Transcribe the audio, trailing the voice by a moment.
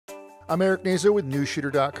I'm Eric Nazo with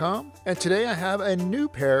Newsshooter.com, and today I have a new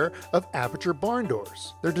pair of Aputure barn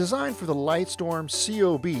doors. They're designed for the Light Storm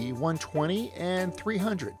COB 120 and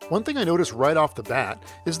 300. One thing I noticed right off the bat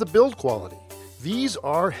is the build quality. These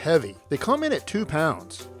are heavy. They come in at 2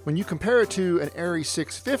 pounds. When you compare it to an Airy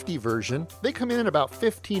 650 version, they come in at about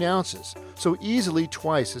 15 ounces, so easily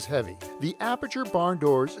twice as heavy. The Aputure barn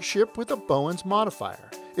doors ship with a Bowens modifier.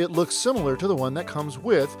 It looks similar to the one that comes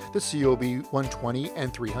with the COB 120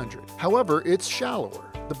 and 300. However, it's shallower.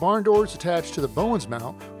 The barn door is attached to the Bowens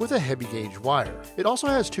mount with a heavy gauge wire. It also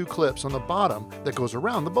has 2 clips on the bottom that goes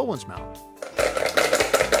around the Bowens mount.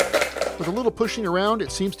 With a little pushing around,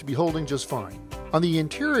 it seems to be holding just fine. On the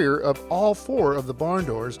interior of all 4 of the barn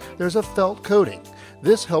doors, there's a felt coating.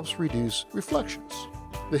 This helps reduce reflections.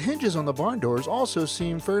 The hinges on the barn doors also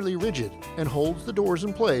seem fairly rigid and holds the doors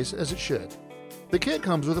in place as it should. The kit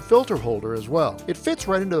comes with a filter holder as well. It fits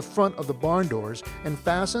right into the front of the barn doors and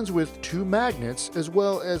fastens with 2 magnets as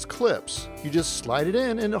well as clips. You just slide it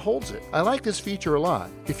in and it holds it. I like this feature a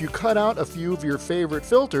lot. If you cut out a few of your favorite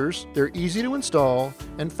filters, they're easy to install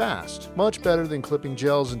and fast. Much better than clipping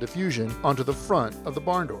gels and diffusion onto the front of the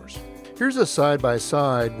barn doors. Here's a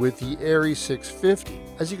side-by-side with the Airy 650.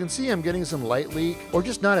 As you can see, I'm getting some light leak, or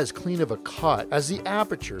just not as clean of a cut as the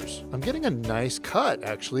Aputures. I'm getting a nice cut,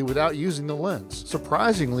 actually, without using the lens.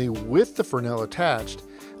 Surprisingly, with the Fresnel attached,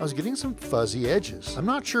 I was getting some fuzzy edges. I'm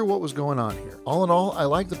not sure what was going on here. All in all, I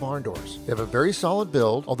like the barn doors. They have a very solid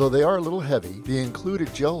build, although they are a little heavy. The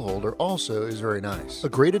included gel holder also is very nice. A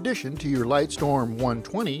great addition to your Light Storm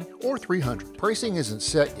 120 or 300. Pricing isn't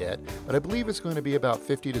set yet, but I believe it's going to be about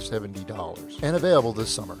 $50 to $70 and available this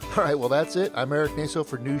summer. All right, well that's it. I'm Eric Naso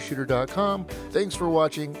for Newsshooter.com. Thanks for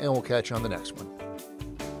watching, and we'll catch you on the next one.